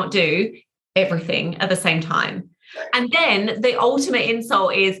cannot do everything at the same time. And then the ultimate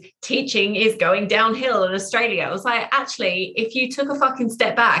insult is teaching is going downhill in Australia. I was like, actually, if you took a fucking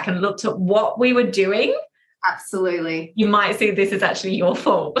step back and looked at what we were doing, absolutely, you might see this is actually your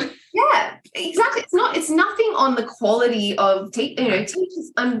fault. Yeah, exactly. It's nothing on the quality of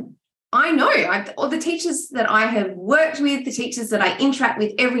teachers. I know all the teachers that I have worked with, the teachers that I interact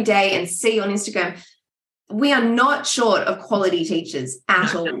with every day and see on Instagram, we are not short of quality teachers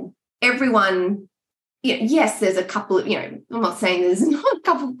at all. Everyone, yes, there's a couple of, I'm not saying there's not a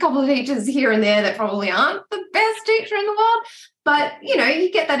couple of teachers here and there that probably aren't the best teacher in the world, but,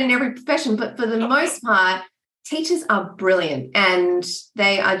 you get that in every profession. But for the most part, teachers are brilliant, and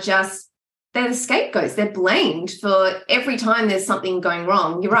they are just they're the scapegoats. They're blamed for every time there's something going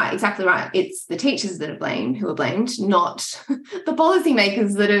wrong. You're right, exactly right. It's the teachers that are blamed, not the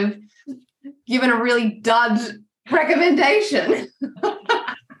policymakers that have given a really dud recommendation.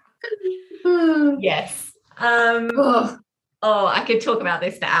 Yes. I could talk about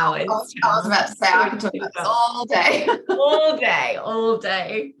this for hours. I was about to say, I could talk about this all day. all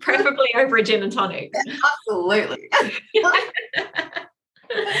day. Preferably over a gin and tonic. Absolutely.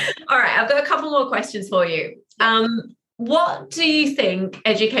 All right, I've got a couple more questions for you. What do you think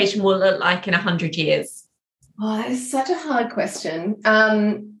education will look like in 100 years? Oh, that is such a hard question.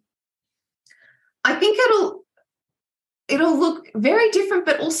 I think it'll look very different,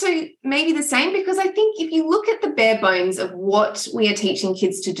 but also maybe the same, because I think if you look at the bare bones of what we are teaching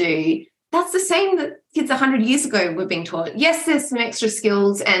kids to do, that's the same that kids 100 years ago were being taught. Yes, there's some extra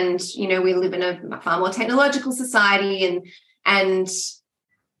skills, and, you know, we live in a far more technological society, and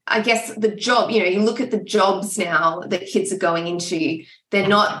I guess the job, you know, you look at the jobs now that kids are going into, they're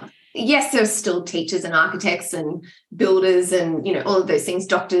not, yes, there's still teachers and architects and builders and, you know, all of those things,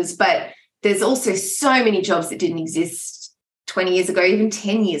 doctors, but there's also so many jobs that didn't exist 20 years ago, even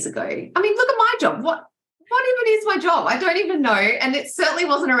 10 years ago. I mean, look at my job. What even is my job? I don't even know. And it certainly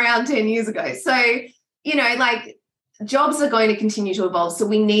wasn't around 10 years ago. So, you know, like, jobs are going to continue to evolve. So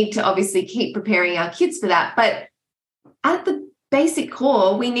we need to obviously keep preparing our kids for that. But at the basic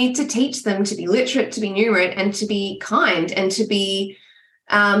core, we need to teach them to be literate, to be numerate, and to be kind, and to be,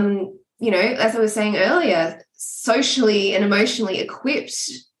 you know, as I was saying earlier, socially and emotionally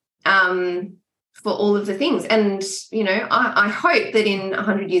equipped for all of the things. And, you know, I hope that in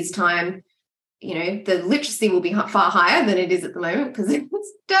 100 years' time, you know, the literacy will be far higher than it is at the moment, because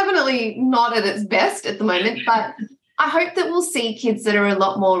it's definitely not at its best at the moment. But I hope that we'll see kids that are a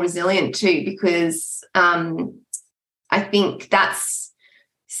lot more resilient too, because I think that's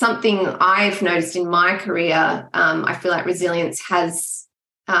something I've noticed in my career. I feel like resilience has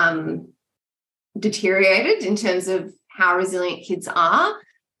deteriorated in terms of how resilient kids are.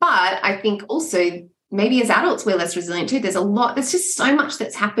 But I think also maybe as adults we're less resilient too. There's just so much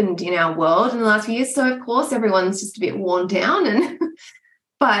that's happened in our world in the last few years. So of course everyone's just a bit worn down.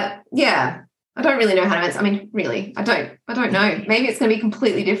 But yeah, I don't really know how to answer. I mean, really, I don't know. Maybe it's going to be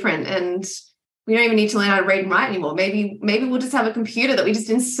completely different, and we don't even need to learn how to read and write anymore. Maybe we'll just have a computer that we just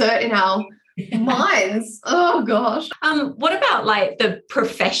insert in our minds. Oh gosh. What about like the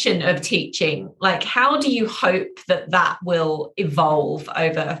profession of teaching? Like, how do you hope that will evolve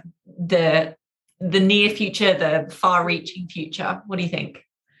over the near future, the far-reaching future? What do you think?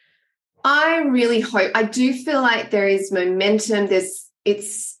 I really hope. I do feel like there is momentum.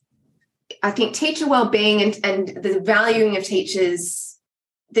 I think teacher well-being and the valuing of teachers,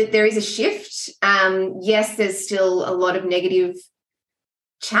 that there is a shift. Yes, there's still a lot of negative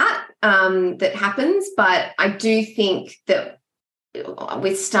chat that happens, but I do think that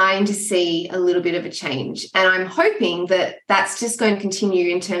we're starting to see a little bit of a change. And I'm hoping that that's just going to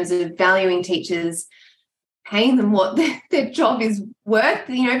continue in terms of valuing teachers, paying them what their job is worth.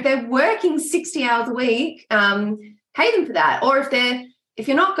 You know, if they're working 60 hours a week, pay them for that. Or if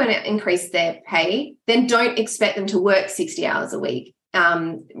you're not going to increase their pay, then don't expect them to work 60 hours a week.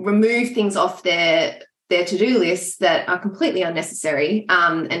 Remove things off their to-do lists that are completely unnecessary,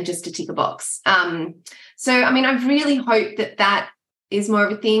 and just to tick a box. So, I mean, I really hope that is more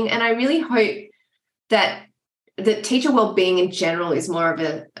of a thing, and I really hope that teacher well-being in general is more of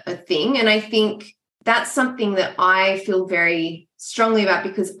a thing. And I think that's something that I feel very strongly about,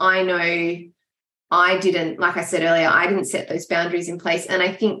 because I know I didn't, like I said earlier, I didn't set those boundaries in place. And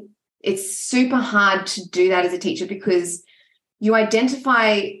I think it's super hard to do that as a teacher, because you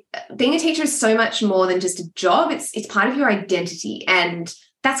identify, being a teacher is so much more than just a job. It's part of your identity, and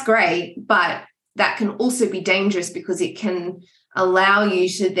that's great, but that can also be dangerous, because it can allow you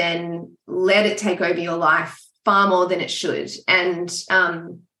to then let it take over your life far more than it should. And,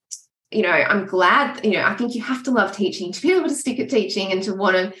 you know, I'm glad, you know, I think you have to love teaching to be able to stick at teaching and to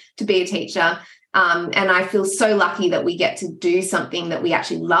want to be a teacher. And I feel so lucky that we get to do something that we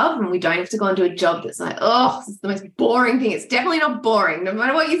actually love, and we don't have to go into a job that's like, oh, this is the most boring thing. It's definitely not boring. No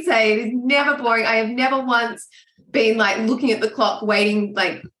matter what you say, it is never boring. I have never once been like looking at the clock, waiting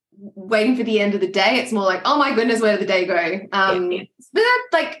for the end of the day. It's more like, oh my goodness, where did the day go? But that,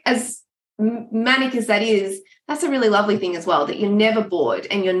 like, as manic as that is, that's a really lovely thing as well, that you're never bored,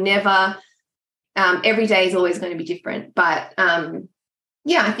 and you're never, every day is always going to be different. But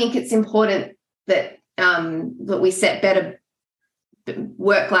yeah, I think it's important that we set better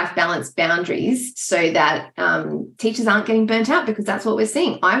work-life balance boundaries, so that teachers aren't getting burnt out, because that's what we're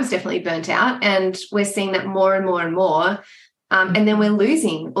seeing. I was definitely burnt out, and we're seeing that more and more and more. And then we're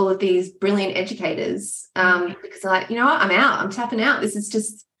losing all of these brilliant educators because they're like, you know what, I'm out. I'm tapping out. This is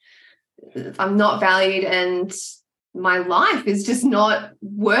just, I'm not valued, and my life is just not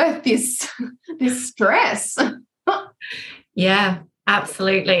worth this stress. Yeah,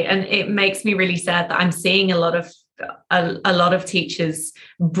 absolutely. And it makes me really sad that I'm seeing a lot of teachers,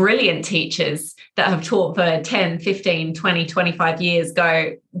 brilliant teachers that have taught for 10, 15, 20, 25 years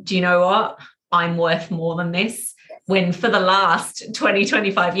go, do you know what? I'm worth more than this. When for the last 20,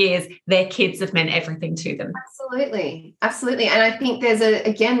 25 years, their kids have meant everything to them. Absolutely. Absolutely. And I think there's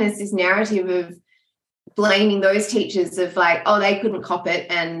this narrative of blaming those teachers of like, oh, they couldn't cop it.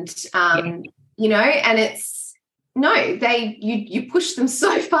 And, you know, and it's, no, you push them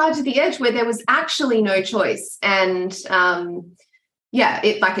so far to the edge where there was actually no choice. And,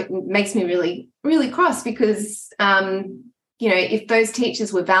 it makes me really, really cross because, you know, if those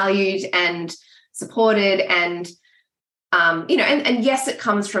teachers were valued and supported and, you know, and yes, it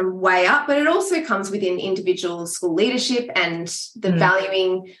comes from way up, but it also comes within individual school leadership and the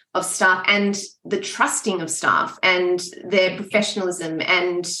valuing of staff and the trusting of staff and their professionalism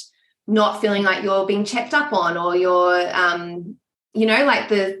and not feeling like you're being checked up on or you're, you know,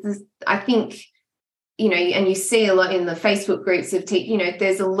 like I think, you know, and you see a lot in the Facebook groups of, you know,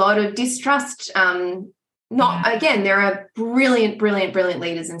 there's a lot of distrust. Again, there are brilliant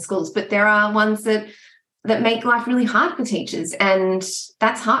leaders in schools, but there are ones that make life really hard for teachers. And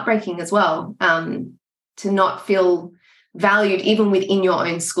that's heartbreaking as well, to not feel valued even within your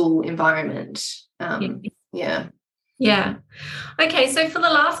own school environment. Yeah. Okay, so for the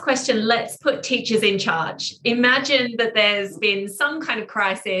last question, let's put teachers in charge. Imagine that there's been some kind of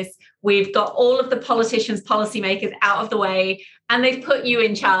crisis. We've got all of the politicians, policymakers out of the way, and they've put you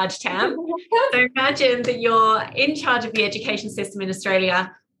in charge, Tam. So imagine that you're in charge of the education system in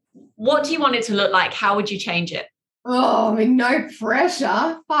Australia. What do you want it to look like? How would you change it? Oh, I mean, no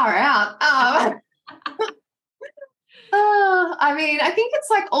pressure. Far out. I mean, I think it's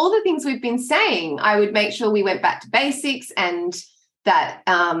like all the things we've been saying. I would make sure we went back to basics and that,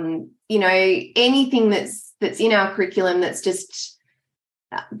 you know, anything that's in our curriculum that's just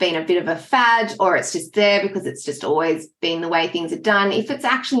been a bit of a fad or it's just there because it's just always been the way things are done. If it's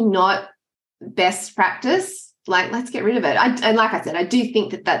actually not best practice, like, let's get rid of it. And like I said, I do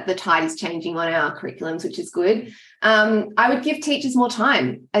think that the tide is changing on our curriculums, which is good. I would give teachers more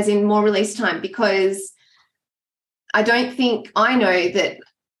time, as in more release time, because I know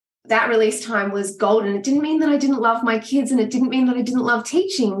that release time was golden. It didn't mean that I didn't love my kids and it didn't mean that I didn't love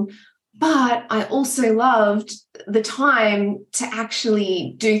teaching, but I also loved the time to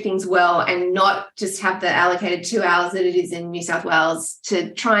actually do things well and not just have the allocated 2 hours that it is in New South Wales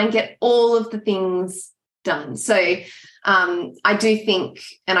to try and get all of the things done. So I do think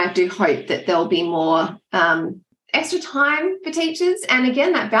and I do hope that there'll be more extra time for teachers, and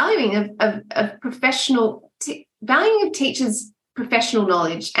again that valuing of teachers' professional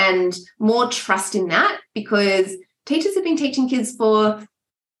knowledge and more trust in that, because teachers have been teaching kids for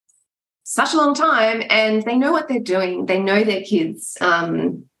such a long time and they know what they're doing. They know their kids,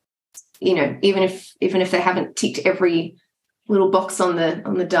 you know, even if they haven't ticked every little box on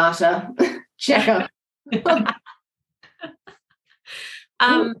the data checker.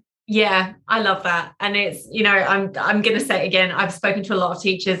 Yeah, I love that. And it's, you know, I'm going to say it again, I've spoken to a lot of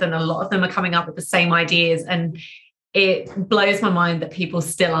teachers and a lot of them are coming up with the same ideas, and it blows my mind that people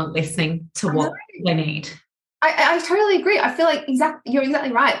still aren't listening to what they need. I totally agree. I feel like you're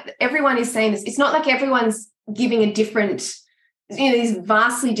exactly right. Everyone is saying this. It's not like everyone's giving a different, you know, these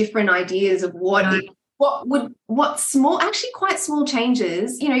vastly different ideas of what small, actually quite small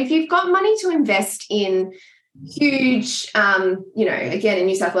changes. You know, if you've got money to invest in huge, you know, again, in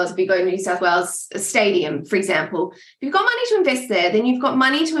New South Wales, if you go to New South Wales Stadium, for example, if you've got money to invest there, then you've got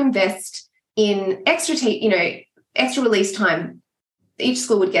money to invest in extra release time. Each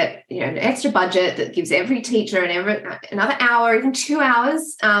school would get, you know, an extra budget that gives every teacher another hour, even 2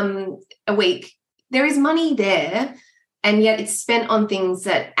 hours a week. There is money there, and yet it's spent on things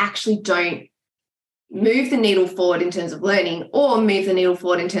that actually don't move the needle forward in terms of learning or move the needle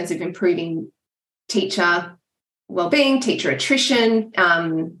forward in terms of improving teacher well-being, teacher attrition,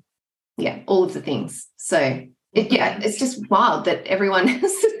 all of the things. So it's just wild that everyone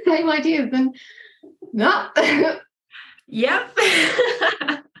has the same ideas and not. Yep.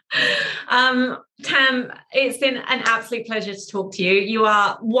 Tam, it's been an absolute pleasure to talk to you. You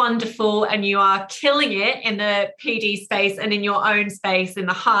are wonderful and you are killing it in the PD space and in your own space in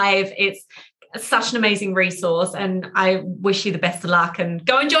the Hive. It's such an amazing resource, and I wish you the best of luck, and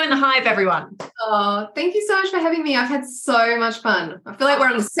go and join the Hive, everyone. Oh, thank you so much for having me. I've had so much fun. I feel like we're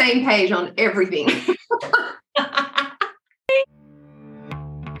on the same page on everything.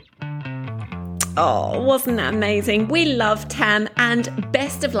 Oh, wasn't that amazing? We love Tam, and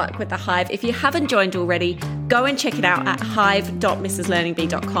best of luck with the Hive. If you haven't joined already, go and check it out at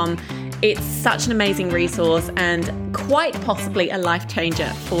hive.mrslearningbee.com. It's such an amazing resource and quite possibly a life changer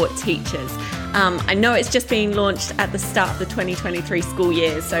for teachers. I know it's just being launched at the start of the 2023 school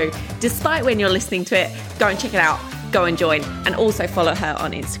year, so despite when you're listening to it, go and check it out, go and join, and also follow her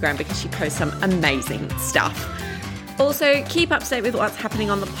on Instagram because she posts some amazing stuff. Also, keep up to date with what's happening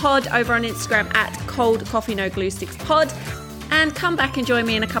on the pod over on Instagram at Cold Coffee No Glue Sticks Pod, and come back and join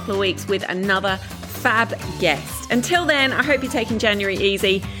me in a couple of weeks with another fab guest. Until then, I hope you're taking January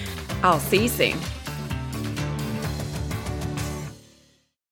easy. I'll see you soon.